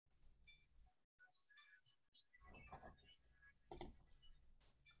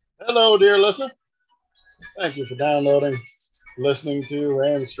Hello, dear listener. Thank you for downloading, listening to,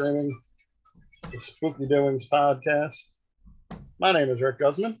 and streaming the Spooky Doings podcast. My name is Rick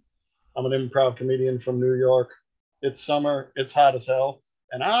Guzman. I'm an improv comedian from New York. It's summer, it's hot as hell,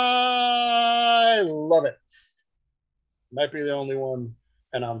 and I love it. Might be the only one,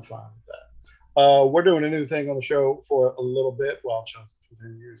 and I'm fine with that. We're doing a new thing on the show for a little bit while Chelsea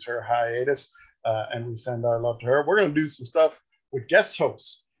continues her hiatus, and we send our love to her. We're going to do some stuff with guest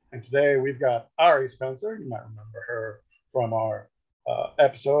hosts. And today we've got Ari Spencer. You might remember her from our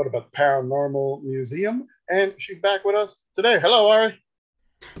episode about the Paranormal Museum. And she's back with us today. Hello, Ari.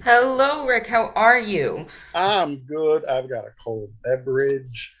 Hello, Rick. How are you? I'm good. I've got a cold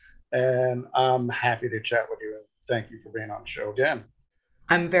beverage, and I'm happy to chat with you. Thank you for being on the show again.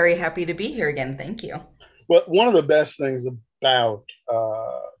 I'm very happy to be here again. Thank you. Well, one of the best things about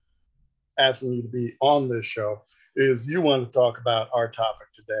asking you to be on this show is you want to talk about our topic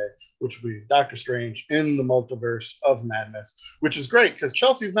today, which will be Doctor Strange in the Multiverse of Madness, which is great because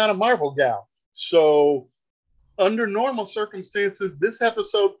Chelsea's not a Marvel gal. So, under normal circumstances, this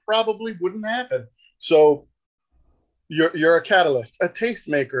episode probably wouldn't happen. So, you're a catalyst, a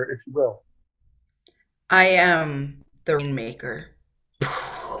tastemaker, if you will. I am the maker.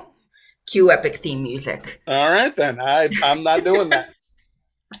 Cue epic theme music. All right, then. I'm not doing that.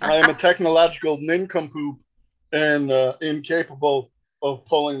 I am a technological nincompoop and incapable of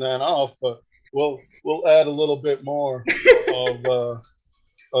pulling that off. But we'll add a little bit more of the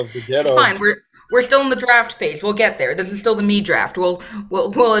It's ghetto. fine. We're still in the draft phase. We'll get there. This is still the me draft. We'll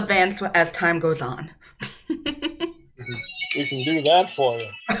advance as time goes on. We can do that for you,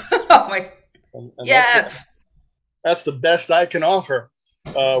 Oh my and yes. that's the best I can offer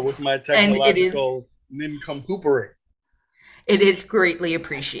with my And technological nincompoopery. it is greatly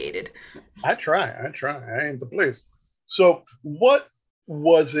appreciated. I ain't the place. So, what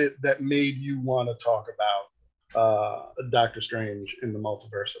was it that made you want to talk about Doctor Strange in the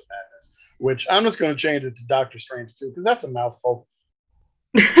Multiverse of Madness? Which I'm just going to change it to Doctor Strange too, because that's a mouthful.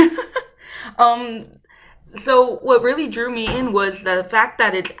 um so what really drew me in was the fact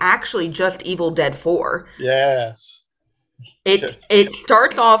that it's actually just Evil Dead 4. Yes, It yes. it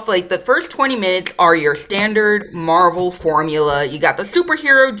starts off like the first 20 minutes are your standard Marvel formula. You got the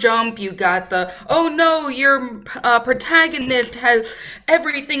superhero jump, you got the oh no, your protagonist has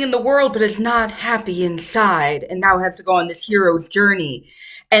everything in the world but is not happy inside and now has to go on this hero's journey.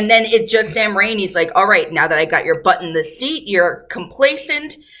 And then it just Sam Raimi's like, "All right, now that I got your butt in the seat, you're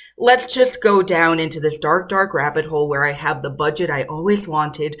complacent. Let's just go down into this dark, dark rabbit hole where I have the budget I always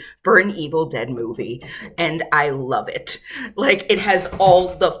wanted for an Evil Dead movie." And I love it. Like it has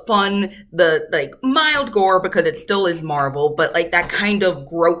all the fun, the like mild gore because it still is Marvel, but like that kind of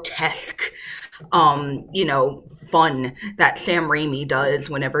grotesque fun that Sam Raimi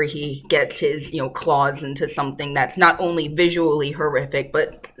does whenever he gets his, claws into something that's not only visually horrific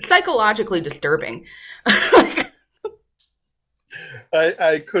but psychologically disturbing.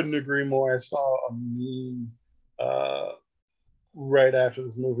 I couldn't agree more. I saw a meme uh, right after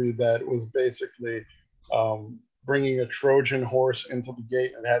this movie that was basically bringing a Trojan horse into the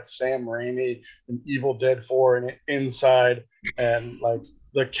gate and had Sam Raimi and Evil Dead 4 and inside, and like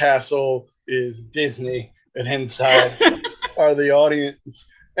the castle is Disney, and inside are the audience,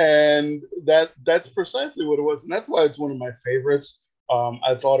 and that's precisely what it was, and that's why it's one of my favorites.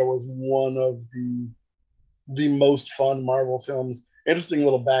 I thought it was one of the most fun Marvel films. Interesting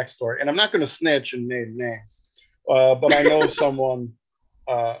little backstory, and I'm not going to snitch and name names, but I know someone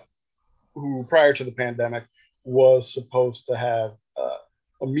uh, who, prior to the pandemic, was supposed to have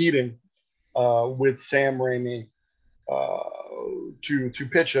a meeting with Sam Raimi to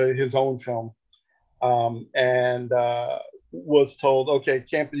pitch his own film, and was told, okay,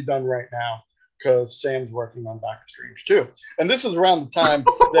 can't be done right now because Sam's working on Doctor Strange too. And this was around the time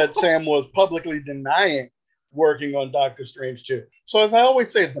that Sam was publicly denying working on Doctor Strange too. So as I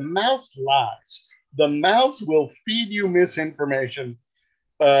always say, the mouse lies. The mouse will feed you misinformation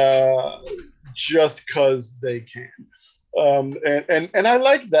uh, just because they can. And I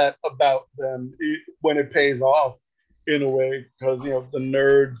like that about them when it pays off in a way, because the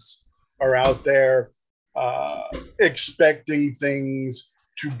nerds are out there uh, expecting things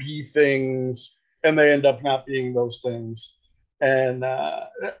to be things, and they end up not being those things. And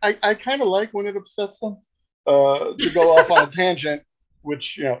I kind of like when it upsets them to go off on a tangent,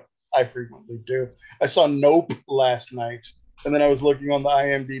 which I frequently do. I saw Nope last night, and then I was looking on the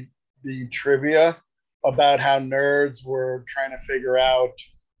IMDb trivia about how nerds were trying to figure out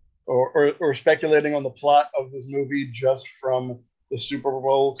or speculating on the plot of this movie just from the Super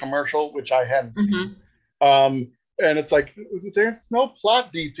Bowl commercial, which I hadn't seen. Mhm. Um, And it's like there's no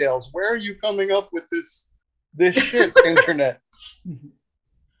plot details. Where are you coming up with this shit, internet?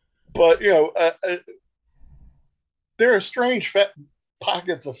 But there are strange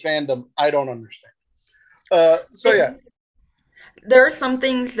pockets of fandom I don't understand. So yeah, There are some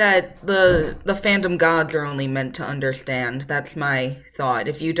things that the fandom gods are only meant to understand. That's my thought.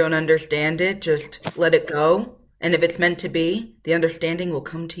 If you don't understand it, just let it go. And if it's meant to be, the understanding will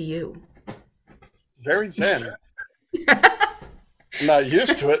come to you. very zen. I'm not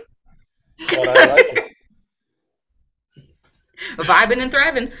used to it, but I like Vibing and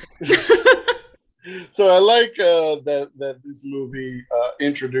thriving. it. So I like that this movie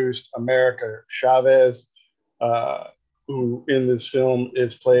introduced America Chavez, uh, who in this film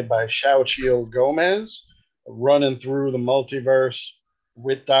is played by Xiao Gomez, running through the multiverse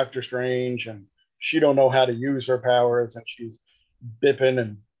with Doctor Strange, and she don't know how to use her powers, and she's bipping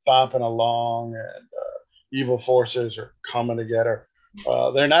and bopping along, and evil forces are coming to get her.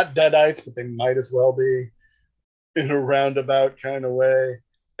 They're not deadites, but they might as well be in a roundabout kind of way.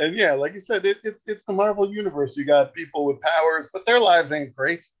 And yeah, like you said, it's the Marvel universe. You got people with powers, but their lives ain't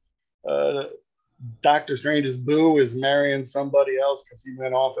great. Uh, Doctor Strange's boo is marrying somebody else because he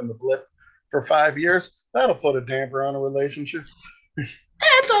went off in the blip for 5 years. That'll put a damper on a relationship.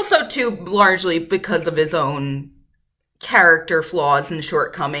 It's also too largely because of his own character flaws and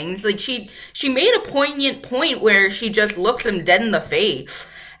shortcomings. Like she made a poignant point where she just looks him dead in the face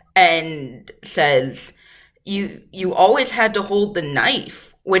and says, you always had to hold the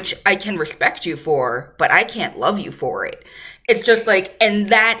knife, which I can respect you for, but I can't love you for it. It's just like, and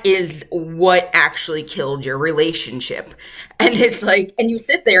that is what actually killed your relationship. And it's like, and you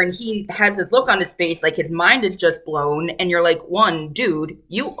sit there and he has this look on his face like his mind is just blown. And you're like, one, dude,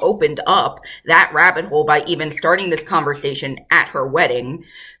 you opened up that rabbit hole by even starting this conversation at her wedding.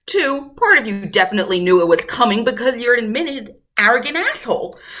 Two, part of you definitely knew it was coming because you're an admitted arrogant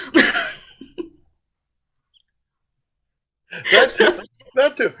asshole. That too.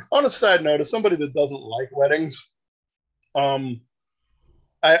 That too. On a side note, as somebody that doesn't like weddings, um,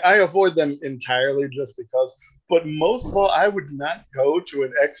 I avoid them entirely just because. But most of all, I would not go to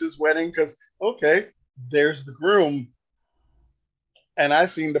an ex's wedding because okay, there's the groom, and I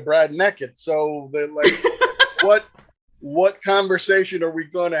seen the bride naked. So they're like, what what conversation are we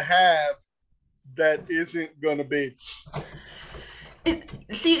gonna have that isn't gonna be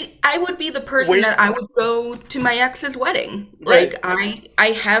See, I would be the person wait? that I would go to my ex's wedding. Right, Like I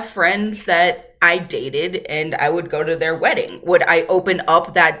have friends that I dated and I would go to their wedding. Would I open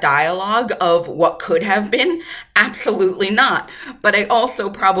up that dialogue of what could have been? Absolutely not. But I also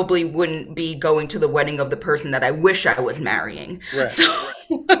probably wouldn't be going to the wedding of the person that I wish I was marrying. right. So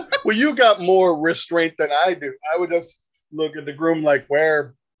Well, you got more restraint than I do. I would just look at the groom like,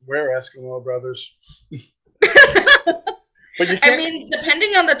 where Eskimo brothers? But you I can't. mean,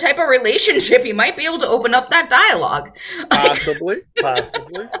 depending on the type of relationship, you might be able to open up that dialogue. Like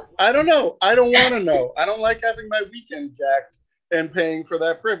Possibly. I don't know. I don't want to know. I don't like having my weekend jacked and paying for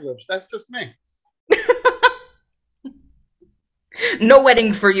that privilege. That's just me. no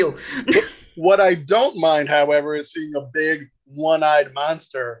wedding for you. But what I don't mind, however, is seeing a big one-eyed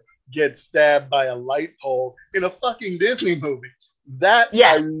monster get stabbed by a light pole in a fucking Disney movie. That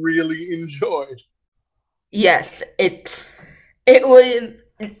I Yes, really enjoyed. yes, it was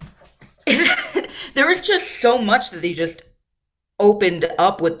there was just so much that they just opened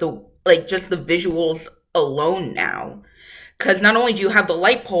up with the like just the visuals alone now. Because not only do you have the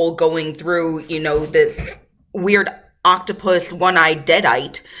light pole going through, this weird octopus one-eyed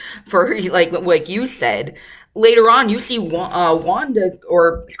deadite for like you said. Later on, you see Wanda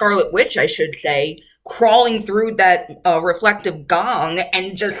or Scarlet Witch, I should say, crawling through that reflective gong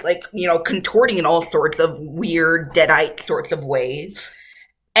and just like contorting in all sorts of weird deadite sorts of ways.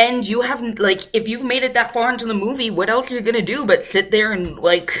 And you haven't like if you've made it that far into the movie, what else are you gonna do but sit there and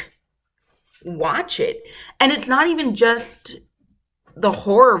like watch it? And it's not even just the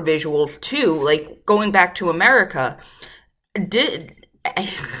horror visuals too. Like going back to America, did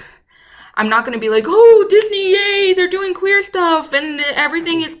I'm not going to be like, oh, Disney, yay, they're doing queer stuff and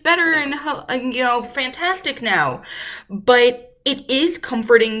everything is better and fantastic now. But it is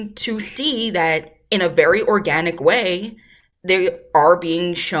comforting to see that in a very organic way, they are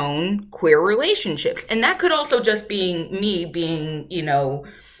being shown queer relationships. And that could also just be me being,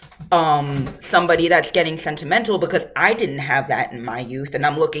 somebody that's getting sentimental because I didn't have that in my youth and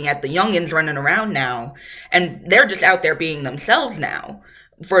I'm looking at the youngins running around now and they're just out there being themselves now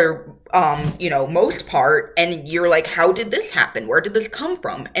for most part, and you're like, how did this happen, where did this come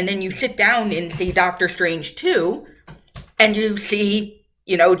from? And then you sit down and see Doctor Strange 2 and you see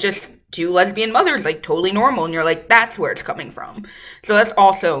just two lesbian mothers, like totally normal, and you're like, that's where it's coming from. So that's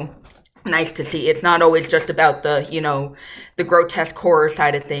also nice to see. It's not always just about the, the grotesque horror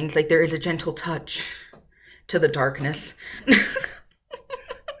side of things. Like there is a gentle touch to the darkness.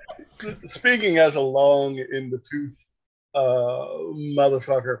 Speaking as a long in the tooth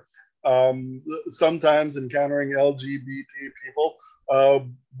motherfucker, sometimes encountering LGBT people uh,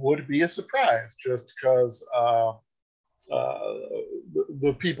 would be a surprise just because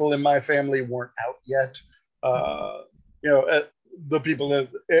the people in my family weren't out yet. You know, the people that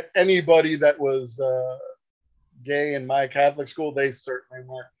anybody that was gay in my Catholic school, they certainly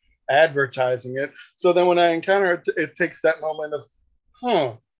weren't advertising it. So then when I encounter it, it takes that moment of,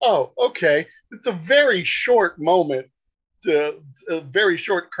 huh, oh, okay. It's a very short moment, to a very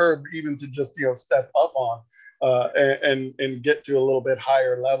short curve, even to just step up on and get to a little bit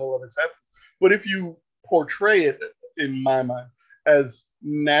higher level of acceptance. But if you portray it, in my mind, as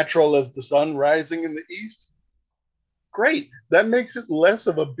natural as the sun rising in the east, great. That makes it less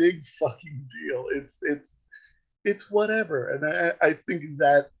of a big fucking deal. It's whatever, and I think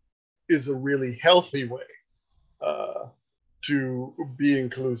that is a really healthy way uh, to be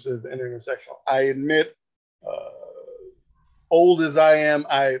inclusive and intersectional. I admit, uh, old as I am,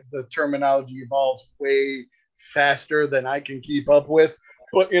 I the terminology evolves way faster than I can keep up with.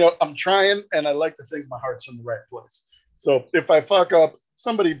 But I'm trying, and I like to think my heart's in the right place. So if I fuck up,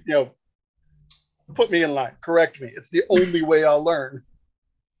 somebody put me in line, correct me. It's the only way I'll learn.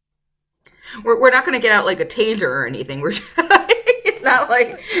 We're not going to get out like a taser or anything. It's not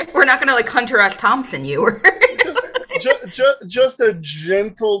like we're not going to like Hunter S. Thompson you. Just a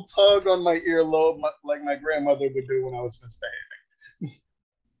gentle tug on my earlobe, like my grandmother would do when I was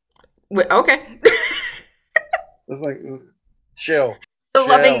misbehaving. Okay. It's like, chill, The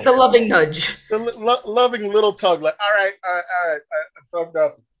chill. loving nudge. The loving little tug, like, all right, I fucked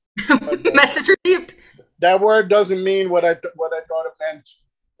up. But Message received. that word doesn't mean what I thought it meant,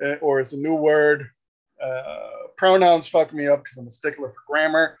 or it's a new word. Pronouns fuck me up because I'm a stickler for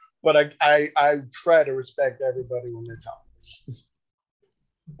grammar, but I try to respect everybody when they're talking.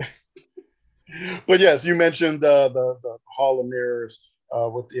 But yes, you mentioned the Hall of Mirrors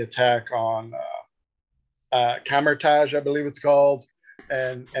with the attack on Camertage, I believe it's called,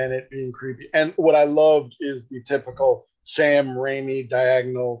 and it being creepy. And what I loved is the typical Sam Raimi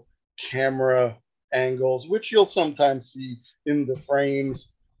diagonal camera angles, which you'll sometimes see in the frames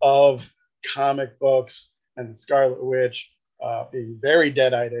of comic books, and the Scarlet Witch being very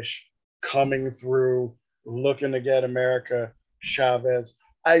deadite-ish, coming through, looking to get America Chavez.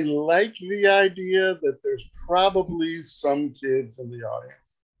 I like the idea that there's probably some kids in the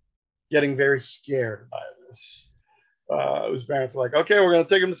audience getting very scared by this. Whose parents are like, okay, we're going to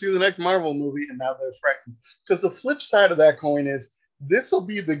take them to see the next Marvel movie, and now they're frightened. Because the flip side of that coin is this will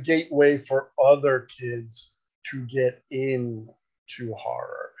be the gateway for other kids to get into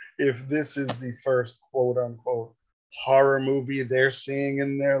horror. If this is the first quote unquote horror movie they're seeing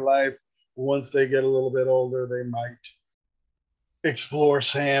in their life, once they get a little bit older, they might explore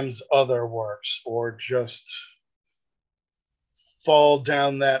Sam's other works or just fall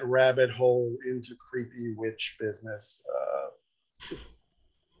down that rabbit hole into creepy witch business.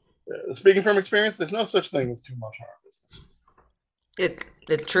 Speaking from experience, there's no such thing as too much horror business.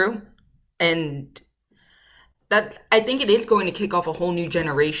 It's true, and that I think it is going to kick off a whole new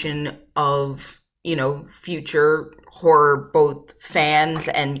generation of future horror both fans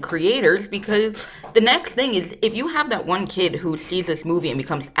and creators, because the next thing is if you have that one kid who sees this movie and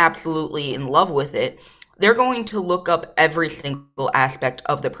becomes absolutely in love with it, they're going to look up every single aspect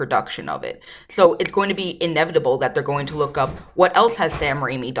of the production of it. So it's going to be inevitable that they're going to look up what else has Sam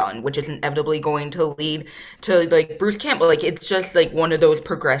Raimi done, which is inevitably going to lead to like Bruce Campbell. Like it's just like one of those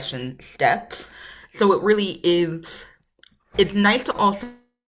progression steps. So it really is. It's nice to also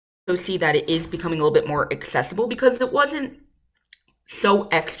see that it is becoming a little bit more accessible, because it wasn't so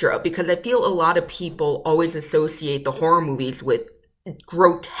extra, because I feel a lot of people always associate the horror movies with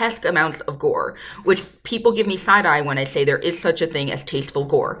grotesque amounts of gore, which people give me side eye when I say there is such a thing as tasteful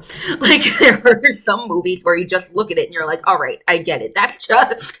gore. Like there are some movies where you just look at it and you're like, all right, I get it. That's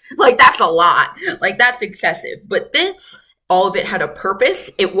just like that's a lot. Like that's excessive. But this, all of it had a purpose.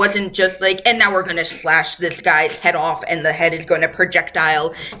 It wasn't just like, and now we're going to slash this guy's head off and the head is going to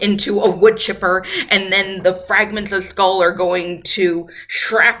projectile into a wood chipper, and then the fragments of skull are going to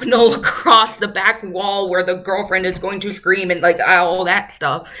shrapnel across the back wall where the girlfriend is going to scream, and like all that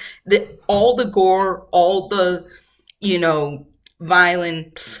stuff. All the gore, all the,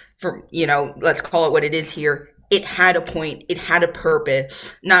 violence, for, let's call it what it is here, it had a point, it had a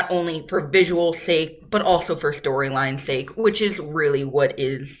purpose, not only for visual sake, but also for storyline sake, which is really what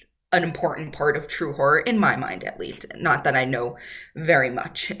is an important part of true horror, in my mind at least. Not that I know very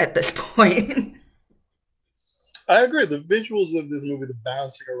much at this point. I agree. The visuals of this movie, the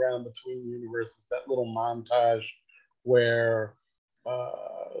bouncing around between universes, that little montage where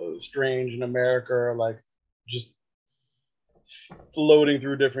Strange and America are like just floating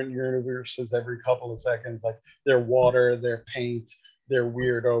through different universes every couple of seconds. Like their water, their paint, their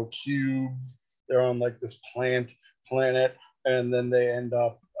weirdo cubes. They're on like this planet, and then they end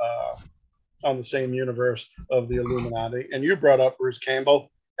up on the same universe of the Illuminati. And you brought up Bruce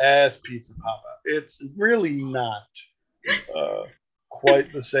Campbell as Pizza Papa. It's really not uh,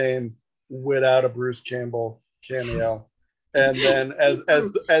 quite the same without a Bruce Campbell cameo. And then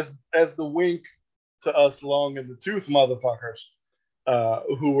as the wink to us long in the tooth motherfuckers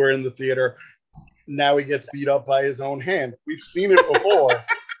who were in the theater, now he gets beat up by his own hand. We've seen it before,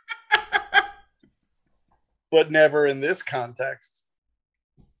 but never in this context.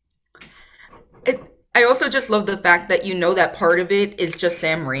 It, I also just love the fact that you know that part of it is just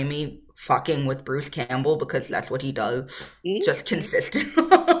Sam Raimi fucking with Bruce Campbell because that's what he does, just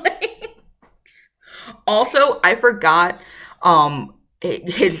consistently. Also, I forgot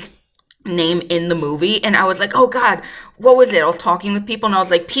his name in the movie, and I was like, "Oh God, what was it?" I was talking with people, and I was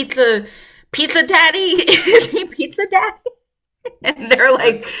like, Pizza Daddy, is he Pizza Daddy?" And they're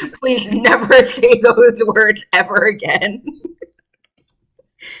like, "Please never say those words ever again."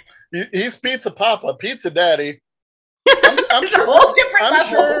 He's Pizza Papa, Pizza Daddy. I'm It's a sure. whole different I'm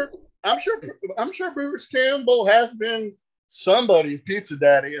level. sure. I'm sure. I'm sure Bruce Campbell has been somebody's pizza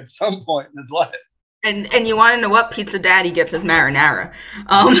daddy at some point in his life. And you want to know what Pizza Daddy gets his marinara?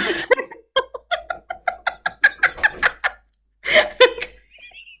 Um,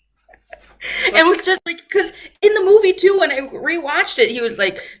 and it was just like because in the movie too, when I rewatched it, he was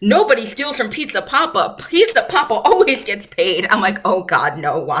like, "Nobody steals from Pizza Papa. Pizza Papa always gets paid." I'm like, "Oh God,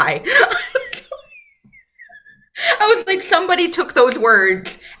 no! Why?" I was like, somebody took those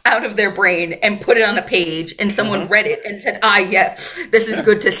words out of their brain and put it on a page, and someone Uh-huh. read it and said, "Ah, yeah, this is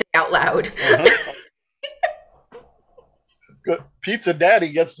good to say out loud." Uh-huh. Good. Pizza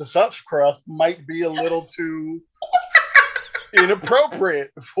Daddy gets the stuffed crust might be a little too inappropriate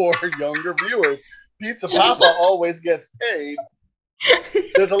for younger viewers. Pizza Papa always gets paid.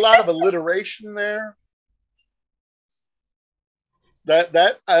 There's a lot of alliteration there.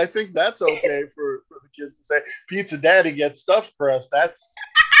 That I think that's okay for the kids to say. Pizza Daddy gets stuffed crust. That's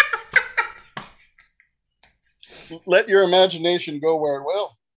let your imagination go where it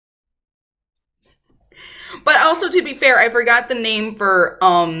will. But also, to be fair, I forgot the name for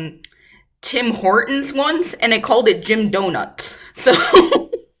Tim Hortons once, and I called it Jim Donuts. So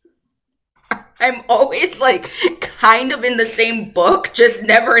I'm always like kind of in the same book, just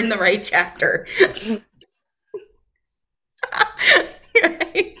never in the right chapter.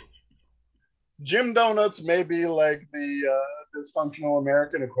 Jim Donuts may be like the dysfunctional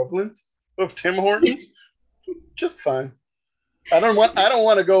American equivalent of Tim Hortons. Just fine. I don't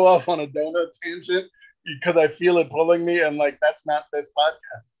want to go off on a donut tangent because I feel it pulling me, and like that's not this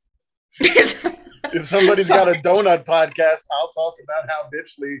podcast. If somebody's got a Sorry. donut podcast, I'll talk about how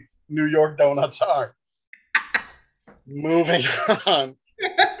bitchly New York donuts are. Moving on.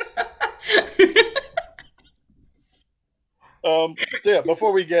 So yeah,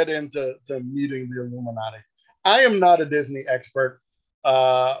 before we get into meeting the Illuminati, I am not a Disney expert,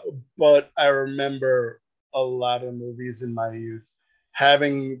 uh, but I remember a lot of movies in my youth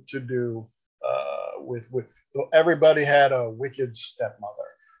having to do with so everybody had a wicked stepmother.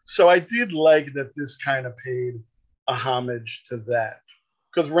 So I did like that this kind of paid a homage to that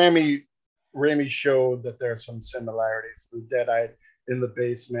because Rami showed that there are some similarities. The Deadite in the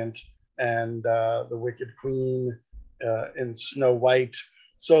basement and the Wicked Queen in Snow White.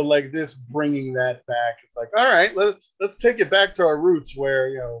 So like this bringing that back, it's like all right, let's take it back to our roots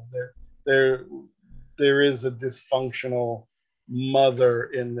where there there is a dysfunctional mother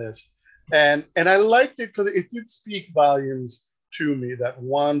in this, and I liked it because it did speak volumes to me that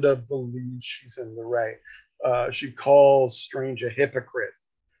Wanda believes she's in the right. She calls Strange a hypocrite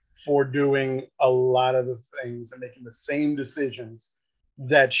for doing a lot of the things and making the same decisions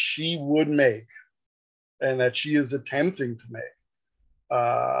that she would make and that she is attempting to make.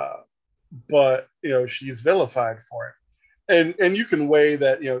 Uh, but she's vilified for it, and you can weigh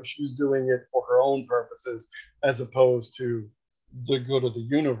that she's doing it for her own purposes as opposed to the good of the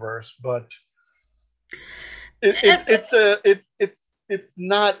universe. But it's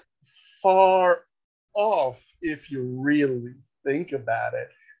not far off if you really think about it.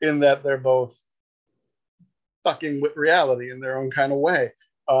 In that they're both fucking with reality in their own kind of way.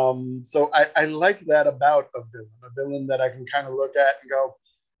 So I like that about a villain that I can kind of look at and go,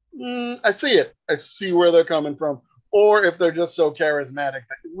 I see it. I see where they're coming from. Or if they're just so charismatic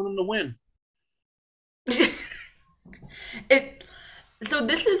that you want them to win. it so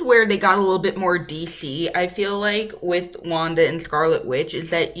this is where they got a little bit more DC, I feel like, with Wanda and Scarlet Witch, is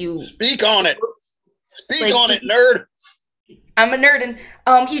that Speak on it. Speak like on it, nerd. I'm a nerd,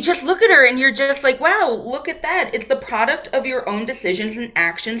 and you just look at her and you're just like, wow, look at that. It's the product of your own decisions and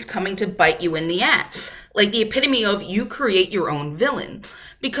actions coming to bite you in the ass. Like the epitome of you create your own villain.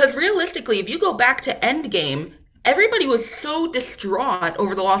 Because realistically, if you go back to Endgame, everybody was so distraught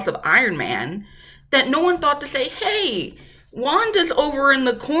over the loss of Iron Man that no one thought to say, hey, Wanda's over in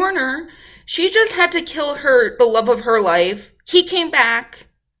the corner. She just had to kill the love of her life. He came back,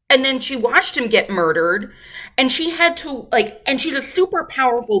 and then she watched him get murdered, and she had to, like, and she's a super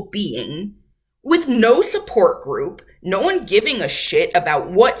powerful being with no support group, no one giving a shit about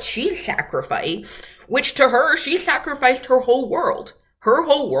what she sacrificed, which to her, she sacrificed her whole world. Her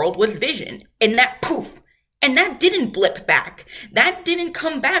whole world was Vision, and that poof. And that didn't blip back. That didn't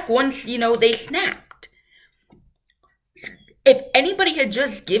come back once, they snapped. If anybody had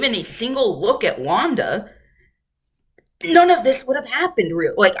just given a single look at Wanda, none of this would have happened.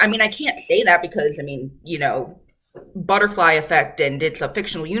 Real, like, I mean, I can't say that because, I mean, butterfly effect and it's a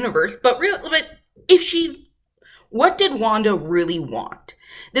fictional universe. But if she, what did Wanda really want?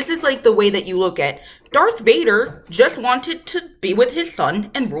 This is like the way that you look at Darth Vader just wanted to be with his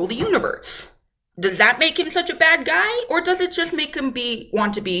son and rule the universe. Does that make him such a bad guy, or does it just make him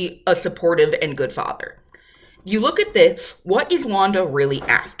want to be a supportive and good father? You look at this, what is Wanda really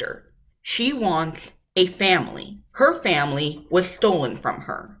after? She wants a family. Her family was stolen from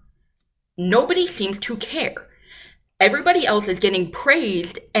her. Nobody seems to care. Everybody else is getting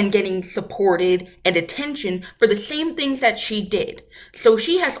praised and getting supported and attention for the same things that she did. So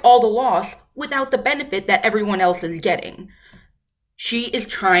she has all the loss without the benefit that everyone else is getting. She is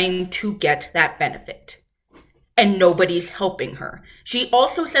trying to get that benefit, and nobody's helping her. She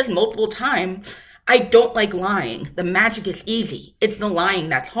also says multiple times, I don't like lying. The magic is easy. It's the lying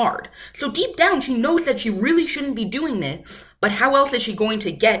that's hard. So deep down, she knows that she really shouldn't be doing this. But how else is she going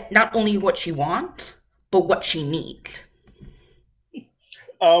to get not only what she wants, but what she needs?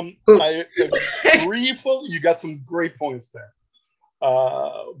 I agree fully. You got some great points there.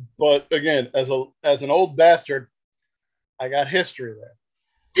 But again, as an old bastard, I got history there.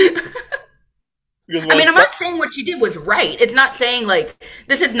 Because I when I mean, I'm start, not saying what she did was right. It's not saying like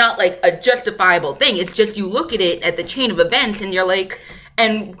this is not like a justifiable thing. It's just you look at it at the chain of events and you're like,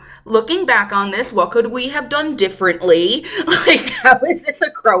 and looking back on this, what could we have done differently? Like, how is this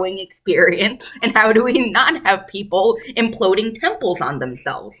a growing experience? And how do we not have people imploding temples on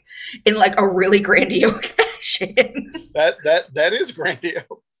themselves in like a really grandiose fashion? that is grandiose.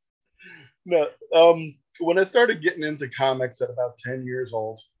 No, when I started getting into comics at about 10 years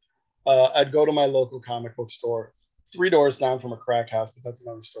old, I'd go to my local comic book store, 3 doors down from a crack house, but that's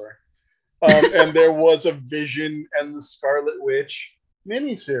another story. And there was a Vision and the Scarlet Witch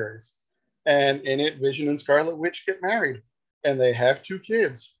miniseries. And in it, Vision and Scarlet Witch get married and they have 2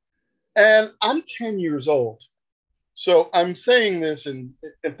 kids. And I'm 10 years old. So I'm saying this and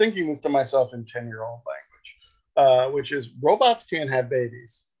thinking this to myself in 10-year-old language, which is robots can't have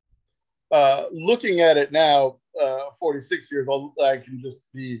babies. Looking at it now, 46 years old, I can just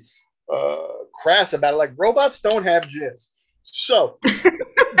be crass about it. Like, robots don't have jizz. So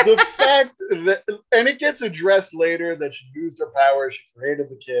the fact that, and it gets addressed later that she used her power, she created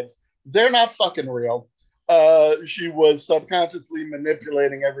the kids. They're not fucking real. She was subconsciously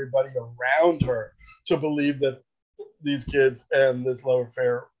manipulating everybody around her to believe that these kids and this love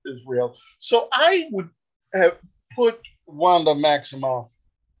affair is real. So I would have put Wanda Maximoff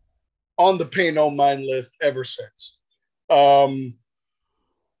on the pay no mind list ever since. Because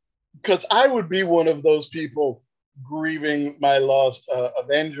I would be one of those people grieving my lost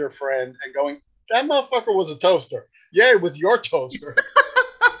Avenger friend and going, that motherfucker was a toaster. Yeah, it was your toaster,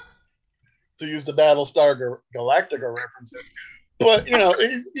 to use the Battlestar Galactica references. But,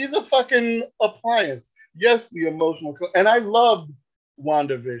 he's a fucking appliance. Yes, the emotional. And I loved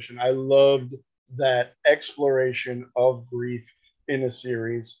WandaVision. I loved that exploration of grief in a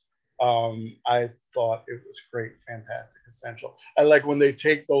series. I thought it was great, fantastic, essential. I like when they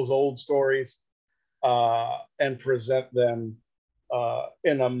take those old stories and present them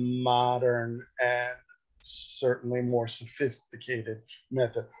in a modern and certainly more sophisticated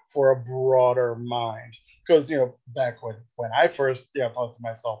method for a broader mind. Because back when I first thought to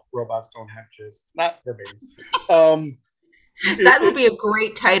myself, robots don't have jizz, not verbatim. Um, it, That would it, be a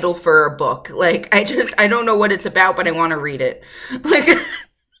great title for a book. Like, I don't know what it's about, but I want to read it. Like,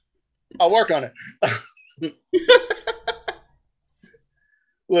 I'll work on it.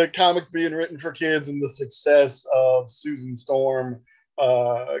 the comics being written for kids and the success of Susan Storm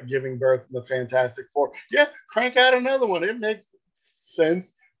giving birth to the Fantastic Four. Yeah, crank out another one. It makes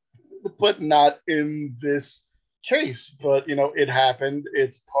sense, but not in this case. But it happened.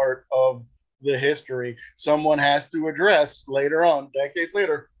 It's part of the history. Someone has to address later on, decades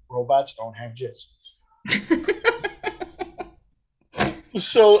later, robots don't have jizz.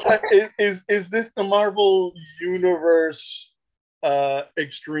 So is this the Marvel Universe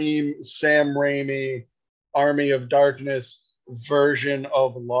extreme Sam Raimi Army of Darkness version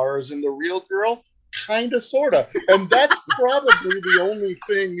of Lars and the Real Girl? Kind of, sort of. And that's probably the only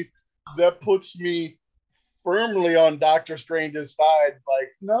thing that puts me firmly on Doctor Strange's side.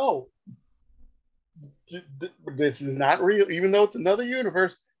 Like, no, this is not real. Even though it's another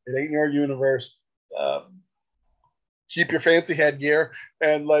universe, it ain't your universe. Keep your fancy headgear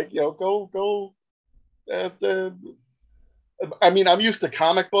and go. I mean, I'm used to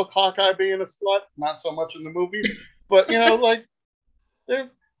comic book Hawkeye being a slut, not so much in the movies, but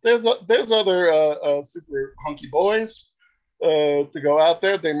there's there's other super hunky boys to go out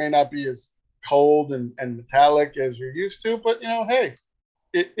there. They may not be as cold and metallic as you're used to, but hey,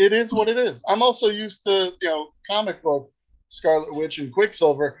 it is what it is. I'm also used to comic book Scarlet Witch and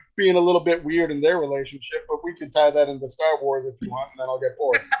Quicksilver being a little bit weird in their relationship, but we can tie that into Star Wars if you want, and then I'll get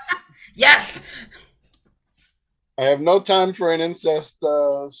bored. Yes. I have no time for an incest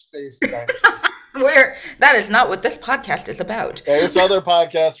space dynasty. That is not what this podcast is about. There's other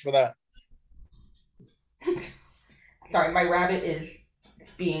podcasts for that. Sorry, my rabbit is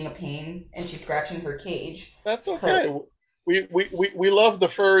being a pain and she's scratching her cage. That's okay. We love the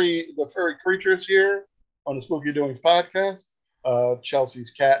furry creatures here on the Spooky Doings podcast.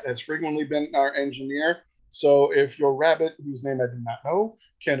 Chelsea's cat has frequently been our engineer. So if your rabbit, whose name I do not know,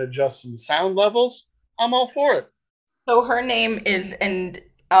 can adjust some sound levels, I'm all for it. So her name is, and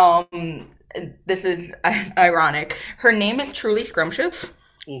this is ironic. Her name is Truly Scrumptious.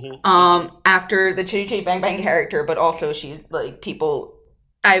 After the Chitty Chitty Bang Bang character, but also she like people.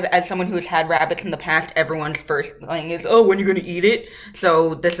 As someone who's had rabbits in the past, everyone's first thing is, "Oh, when are you gonna eat it?"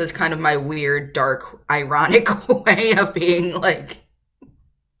 So this is kind of my weird, dark, ironic way of being like,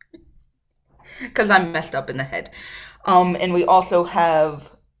 because I'm messed up in the head. And we also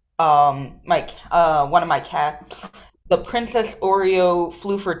have my one of my cats, the Princess Oreo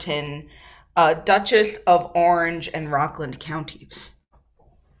Flufferton, Duchess of Orange and Rockland counties.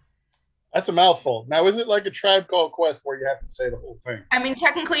 That's a mouthful. Now, is it like a Tribe Called Quest where you have to say the whole thing? I mean,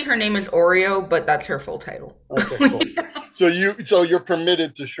 technically her name is Oreo, but that's her full title. Okay, cool. So you're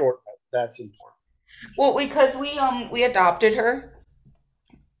permitted to shorten it. That's important. Well, because we adopted her,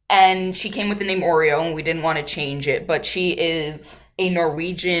 and she came with the name Oreo, and we didn't want to change it. But she is a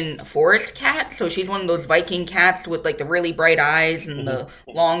Norwegian forest cat, so she's one of those Viking cats with like the really bright eyes and the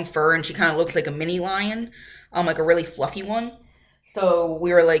long fur, and she kind of looks like a mini lion, like a really fluffy one. So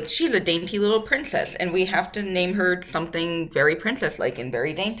we were like, she's a dainty little princess, and we have to name her something very princess-like and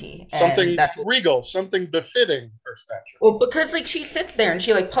very dainty. Something regal, something befitting her stature. Well, because like she sits there and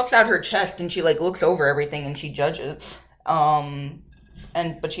she like puffs out her chest and she like looks over everything and she judges.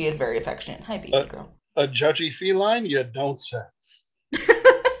 But she is very affectionate. Hi, baby girl. A judgy feline? You don't say.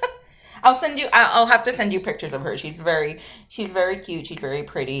 I'll have to send you pictures of her. She's very cute. She's very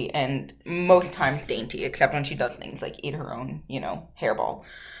pretty, and most times dainty, except when she does things like eat her own, hairball.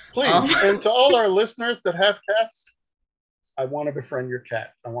 Please, and to all our listeners that have cats, I want to befriend your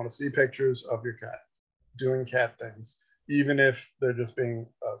cat. I want to see pictures of your cat doing cat things, even if they're just being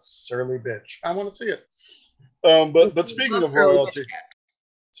a surly bitch. I want to see it. But speaking of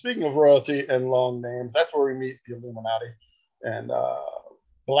royalty and long names, that's where we meet the Illuminati and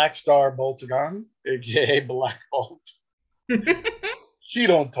Black Star Boltagon, aka Black Bolt. She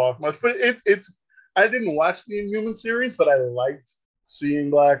don't talk much, but it's. I didn't watch the Inhuman series, but I liked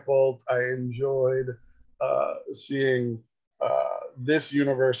seeing Black Bolt. I enjoyed seeing this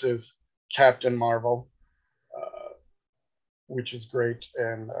universe's Captain Marvel, which is great.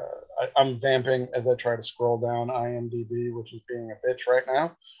 And I'm vamping as I try to scroll down IMDb, which is being a bitch right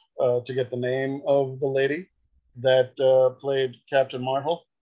now, to get the name of the lady that played Captain Marvel.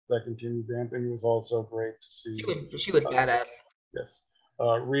 That continued vamping. It was also great to see. She was badass. Yes.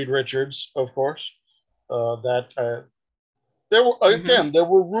 Reed Richards, of course. There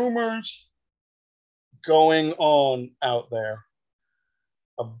were rumors going on out there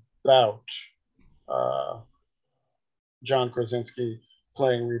about John Krasinski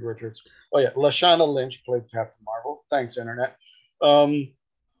playing Reed Richards. Oh yeah, Lashana Lynch played Captain Marvel. Thanks, Internet.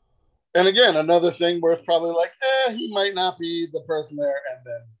 And again, another thing where it's probably like, he might not be the person there, and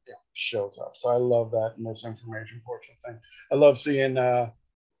then shows up. So I love that misinformation portion thing. I love seeing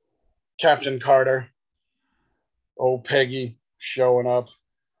Captain Carter, oh Peggy showing up,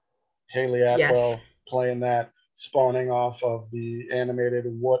 Haley Yes. Atwell playing that, spawning off of the animated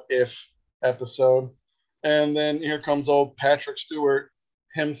What If episode. And then here comes old Patrick Stewart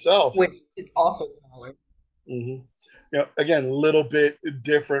himself. Which is also smaller. Mm-hmm. Again, a little bit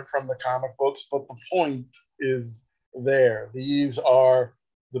different from the comic books, but the point is there. These are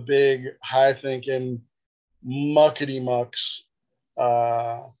the big, high thinking, muckety mucks,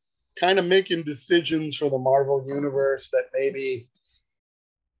 uh, kind of making decisions for the Marvel universe that maybe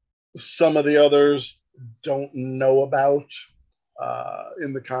some of the others don't know about.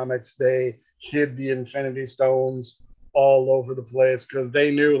 In the comics, they hid the Infinity Stones all over the place because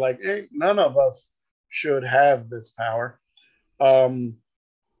they knew, like, hey, none of us should have this power. Um,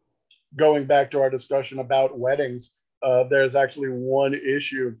 Going back to our discussion about weddings, there's actually one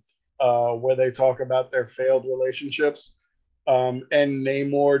issue where they talk about their failed relationships. And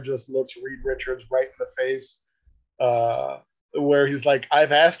Namor just looks Reed Richards right in the face, uh, where he's like,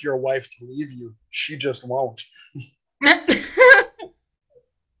 I've asked your wife to leave you. She just won't.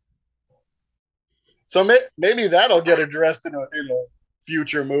 So maybe that'll get addressed in a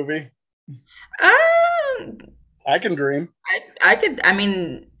future movie. um, I can dream. I could, I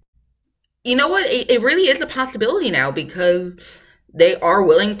mean, you know what? It really is a possibility now because they are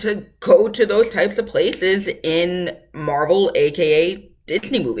willing to go to those types of places in Marvel, aka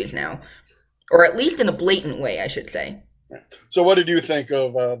Disney movies now, or at least in a blatant way, I should say. So, what did you think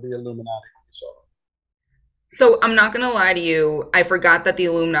of the Illuminati when you saw So I'm not gonna lie to you, I forgot that the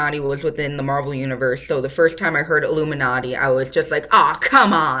Illuminati was within the Marvel universe. So the first time I heard Illuminati, I was just like, "Ah, oh,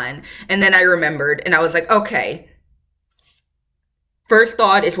 come on!" And then I remembered, and I was like, "Okay, first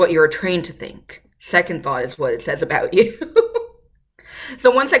thought is what you're trained to think. Second thought is what it says about you." So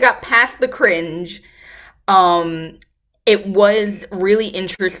once I got past the cringe, um, it was really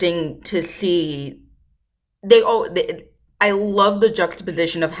interesting to see they I love the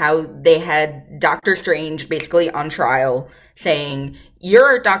juxtaposition of how they had Doctor Strange basically on trial saying,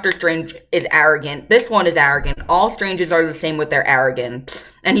 your Doctor Strange is arrogant. This one is arrogant. All strangers are the same with their arrogance.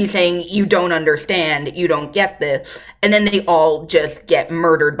 And he's saying, you don't understand. You don't get this. And then they all just get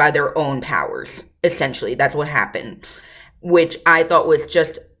murdered by their own powers. Essentially, that's what happened. Which I thought was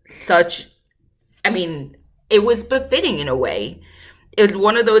just such, I mean, it was befitting in a way. It was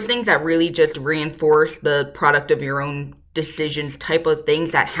one of those things that really just reinforced the product of your own decisions type of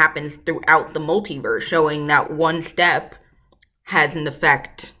things that happens throughout the multiverse, showing that one step has an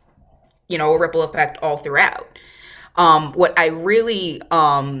effect, a ripple effect all throughout. What I really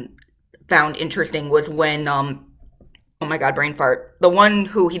found interesting was when oh my god, brain fart. The one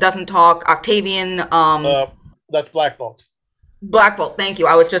who he doesn't talk, Octavian, it? That's Black Bolt. Black Bolt, thank you.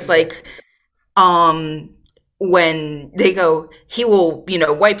 I was just Okay. like, um when they go, he will,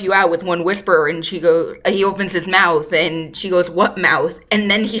 wipe you out with one whisper, and he opens his mouth and she goes, what mouth? And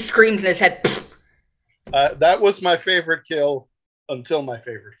then he screams in his head, pfft. That was my favorite kill until my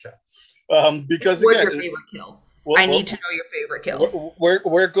favorite kill. Which Because was again, your favorite kill? I need well, to know your favorite kill.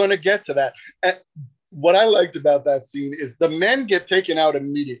 we're going to get to that. And what I liked about that scene is the men get taken out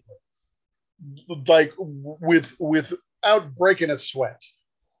immediately, like without breaking a sweat.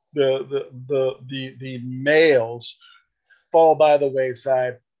 The males fall by the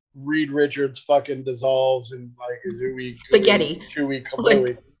wayside. Reed Richards fucking dissolves in like a zooey gooey Spaghetti. chewy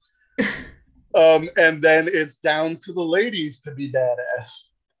kablooey. Like, And then it's down to the ladies to be badass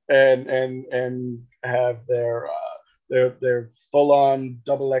and have their full on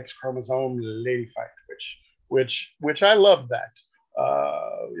double X chromosome lady fight, which I love that.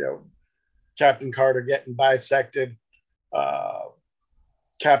 Captain Carter getting bisected, uh,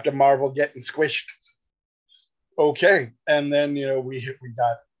 Captain Marvel getting squished. Okay, and then we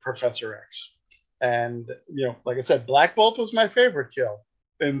got Professor X, and like I said, Black Bolt was my favorite kill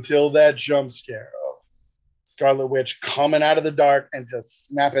until that jump scare of Scarlet Witch coming out of the dark and just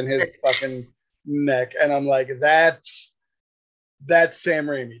snapping his fucking neck, and I'm like, that's Sam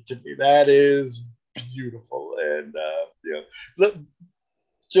Raimi to me. That is beautiful, and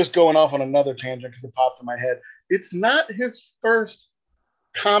just going off on another tangent because it popped in my head. It's not his first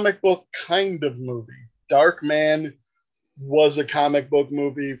comic book kind of movie. Dark Man was a comic book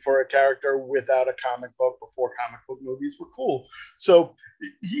movie for a character without a comic book before comic book movies were cool. So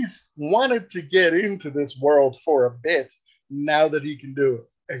he's wanted to get into this world for a bit now that he can do it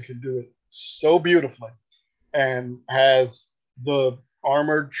and can do it so beautifully and has the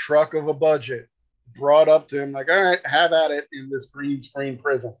armored truck of a budget brought up to him like, all right, have at it in this green screen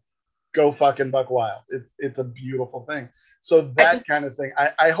prison. Go fucking buck wild. It's a beautiful thing. So I that think kind of thing.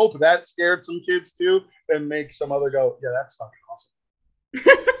 I hope that scared some kids too and make some other go, yeah, that's fucking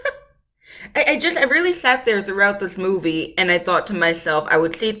awesome. I really sat there throughout this movie and I thought to myself, I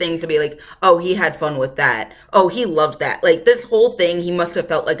would see things and be like, oh, he had fun with that. Oh, he loved that. Like this whole thing, he must have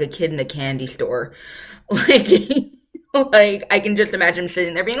felt like a kid in a candy store. Like, like I can just imagine him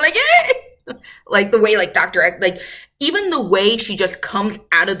sitting there being like, yay! Like the way like Dr. X, like even the way she just comes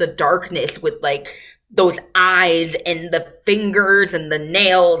out of the darkness with like those eyes and the fingers and the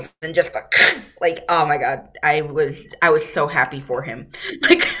nails and just like oh my god, I was so happy for him.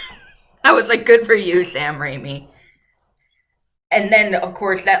 Like I was like, good for you, Sam Raimi. And then, of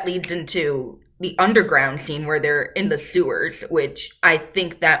course, that leads into the underground scene where they're in the sewers, which I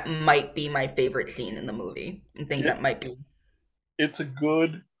think that might be my favorite scene in the movie. I think Yeah, that might be. it's a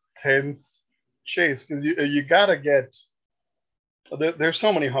good tense chase because you gotta get. There's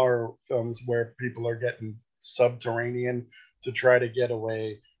so many horror films where people are getting subterranean to try to get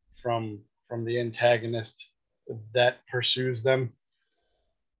away from the antagonist that pursues them,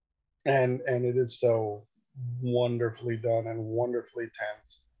 and it is so wonderfully done and wonderfully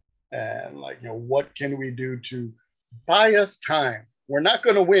tense. And like, what can we do to buy us time? We're not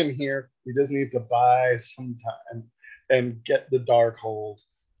going to win here. We just need to buy some time and get the dark hold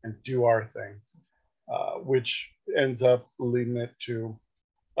and do our thing, which ends up leading it to,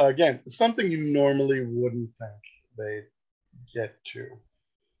 again, something you normally wouldn't think they get to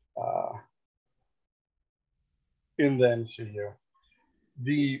uh, in the MCU.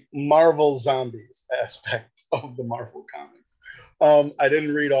 The Marvel zombies aspect of the Marvel comics. I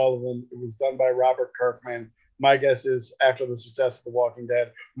didn't read all of them. It was done by Robert Kirkman. My guess is after the success of The Walking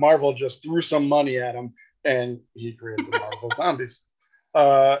Dead, Marvel just threw some money at him and he created the Marvel zombies.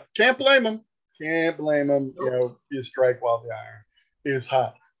 Can't blame him. Can't blame him. Nope. You strike while the iron is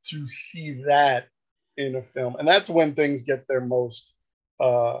hot. To see that in a film, and that's when things get their most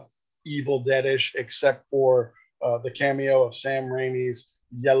uh, Evil Deadish, except for the cameo of Sam Raimi's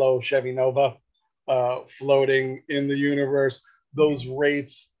yellow Chevy Nova floating in the universe. Those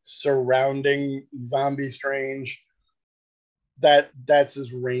wraiths surrounding Zombie Strange. That's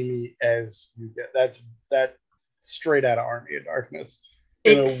as Raimi as you get. That's that straight out of Army of Darkness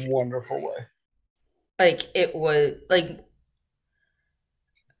in a It's wonderful way. like it was like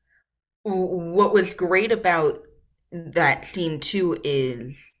what was great about that scene too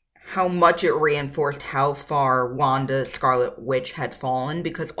is how much it reinforced how far Wanda Scarlet Witch had fallen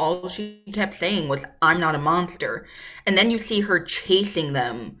because all she kept saying was, I'm not a monster. And then you see her chasing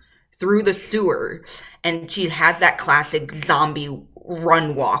them through the sewer, and she has that classic zombie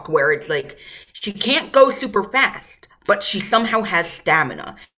run walk where it's like she can't go super fast, but she somehow has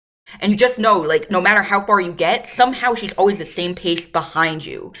stamina. And you just know, like, no matter how far you get, somehow she's always the same pace behind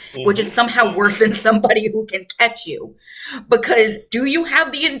you, which is Mm-hmm. somehow worse than somebody who can catch you. Because do you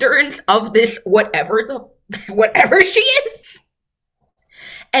have the endurance of this whatever the whatever she is?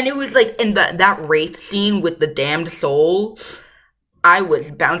 And it was like in that wraith scene with the damned soul, I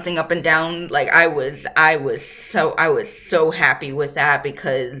was bouncing up and down like I was so happy with that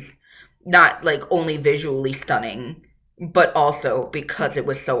because not like only visually stunning but also because it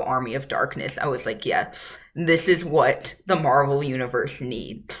was so Army of Darkness. I was like, yeah, this is what the Marvel universe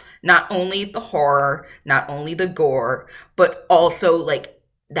needs. Not only the horror, not only the gore, but also like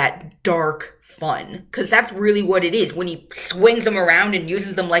that dark fun cuz that's really what it is when he swings them around and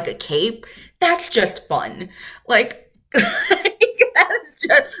uses them like a cape. That's just fun. Like that's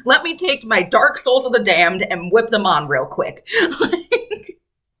just let me take my dark souls of the damned and whip them on real quick.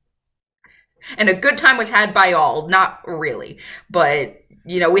 And a good time was had by all. Not really, but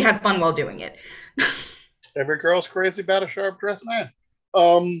we had fun while doing it. Every girl's crazy about a sharp dressed man.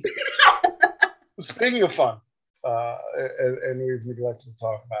 Um, Speaking of fun, and we've neglected to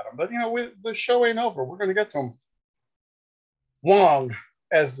talk about him, but the show ain't over. We're going to get to him. Wong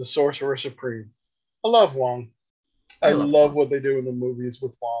as the Sorcerer Supreme. I love Wong. I I love love Wong. what they do in the movies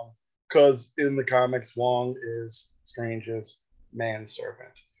with Wong because in the comics, Wong is Strange's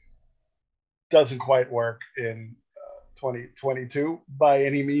manservant. Doesn't quite work in 2022 by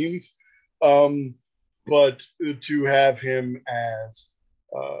any means, um, but to have him as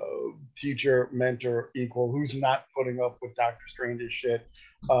teacher, mentor, equal, who's not putting up with Doctor Strange's shit,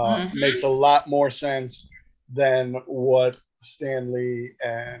 makes Mm-hmm. a lot more sense than what Stanley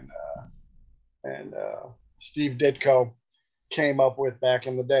and Steve Ditko came up with back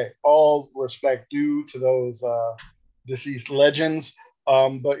in the day. All respect due to those deceased legends,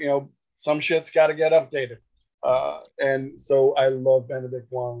 but some shit's got to get updated. And so I love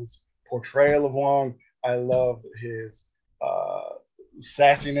Benedict Wong's portrayal of Wong. I love his uh,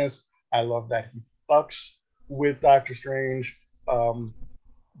 sassiness. I love that he fucks with Doctor Strange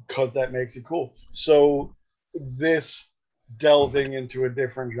because that makes it cool. So this delving into a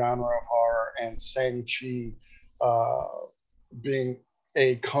different genre of horror and Shang-Chi uh, being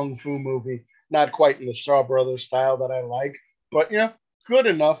a kung fu movie, not quite in the Shaw Brothers style that I like, but good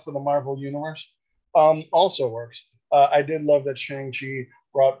enough for the Marvel universe. Also works. I did love that Shang-Chi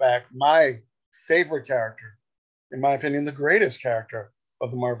brought back my favorite character, in my opinion, the greatest character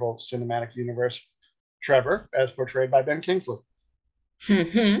of the Marvel Cinematic Universe, Trevor, as portrayed by Ben Kingsley.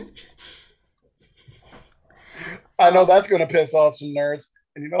 I know um, that's going to piss off some nerds,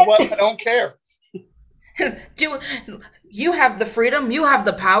 and you know what? I don't care. do you have the freedom? You have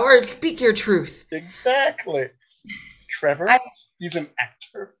the power. Speak your truth. Exactly. It's I, Trevor. He's an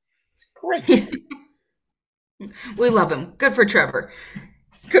actor. It's great. we love him. Good for Trevor.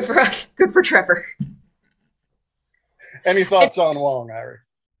 Good for us. Good for Trevor. Any And thoughts on Wong, Ari?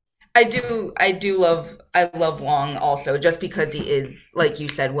 I love Wong also, just because he is, like you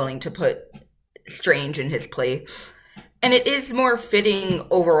said, willing to put Strange in his place. And it is more fitting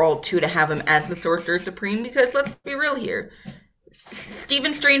overall too to have him as the Sorcerer Supreme because let's be real here.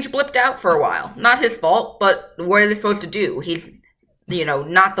 Stephen Strange blipped out for a while. Not his fault, but what are they supposed to do? He's,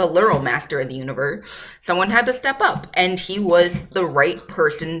 not the literal master of the universe. Someone had to step up, and he was the right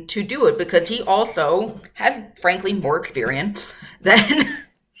person to do it because he also has, frankly, more experience than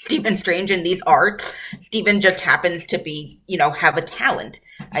Stephen Strange in these arts. Stephen just happens to be, have a talent.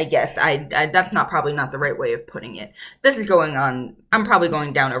 I guess I that's not probably not the right way of putting it. This is going on. I'm probably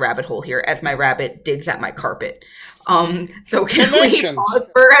going down a rabbit hole here as my rabbit digs at my carpet. So can we Connections. pause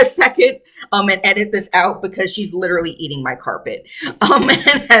for a second and edit this out because she's literally eating my carpet. And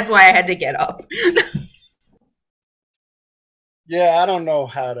that's why I had to get up. Yeah, I don't know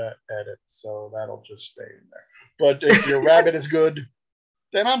how to edit, so that'll just stay in there. But if your rabbit is good,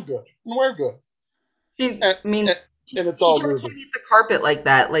 then I'm good. And we're good. I And, mean, and, and it's she all just groovy. can't eat the carpet like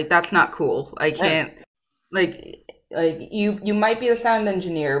that. Like that's not cool. I Right. can't. Like you might be the sound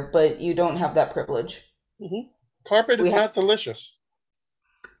engineer, but you don't have that privilege. Hmm. Carpet We is have. not delicious.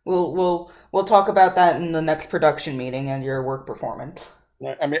 We'll talk about that in the next production meeting and your work performance.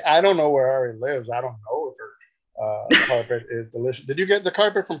 Right? I mean, I don't know where Ari lives. I don't know if her carpet is delicious. Did you get the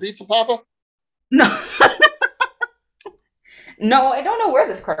carpet from Pizza Papa? No, no, I don't know where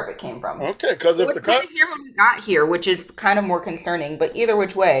this carpet came from. Okay, because It if was the kind car, of here when we got here, which is kind of more concerning. But either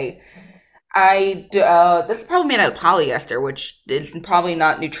which way, this is probably made out of polyester, which is probably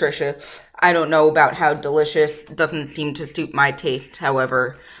not nutritious. I don't know about how delicious. Doesn't seem to suit my taste.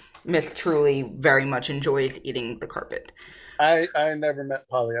 However, Miss Truly very much enjoys eating the carpet. I never met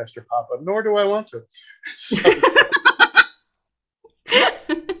polyester Papa, nor do I want to. So,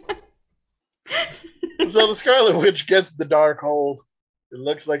 so the Scarlet Witch gets the Darkhold. It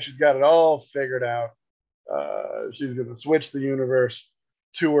looks like she's got it all figured out. She's going to switch the universe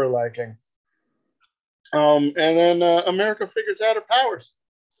to her liking. And then America figures out her powers,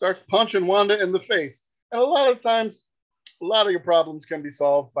 starts punching Wanda in the face. And a lot of times, a lot of your problems can be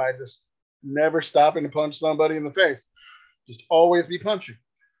solved by just never stopping to punch somebody in the face. Just always be punching.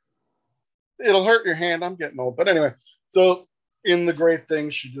 It'll hurt your hand. I'm getting old. But anyway, so in the great thing,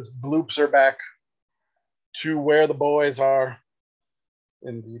 she just bloops her back to where the boys are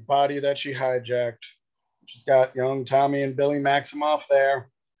in the body that she hijacked. She's got young Tommy and Billy Maximoff there,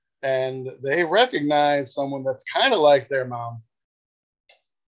 and they recognize someone that's kind of like their mom,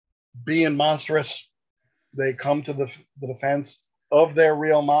 being monstrous. They come to the defense of their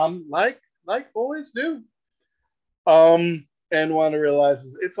real mom, like boys do. And Wanda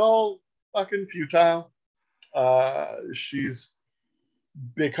realizes it's all fucking futile. She's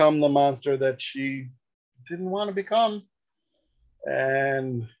become the monster that she didn't want to become,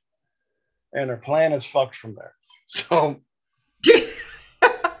 and her plan is fucked from there. So,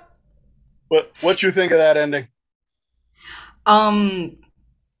 what you think of that ending? um,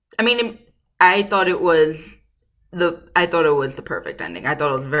 I mean, I thought it was I thought it was the perfect ending. I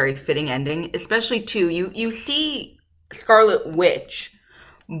thought it was a very fitting ending, especially too. You see Scarlet Witch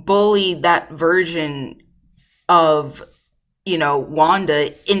bully that version of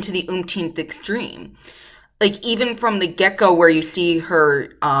Wanda into the umpteenth extreme. Like even from the get-go where you see her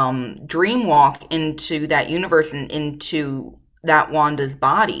dream walk into that universe and into that Wanda's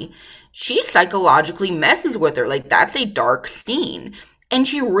body, she psychologically messes with her. Like that's a dark scene. And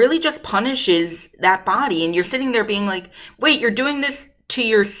she really just punishes that body. And you're sitting there being like, wait, you're doing this to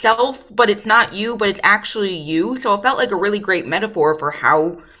yourself, but it's not you, but it's actually you. So it felt like a really great metaphor for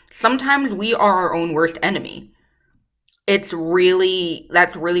how sometimes we are our own worst enemy.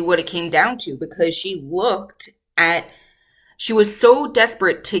 That's really what it came down to because at she was so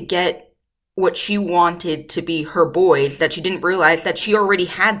desperate to get what she wanted to be her boys that she didn't realize that she already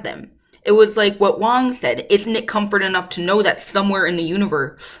had them. It was like what Wong said, isn't it comfort enough to know that somewhere in the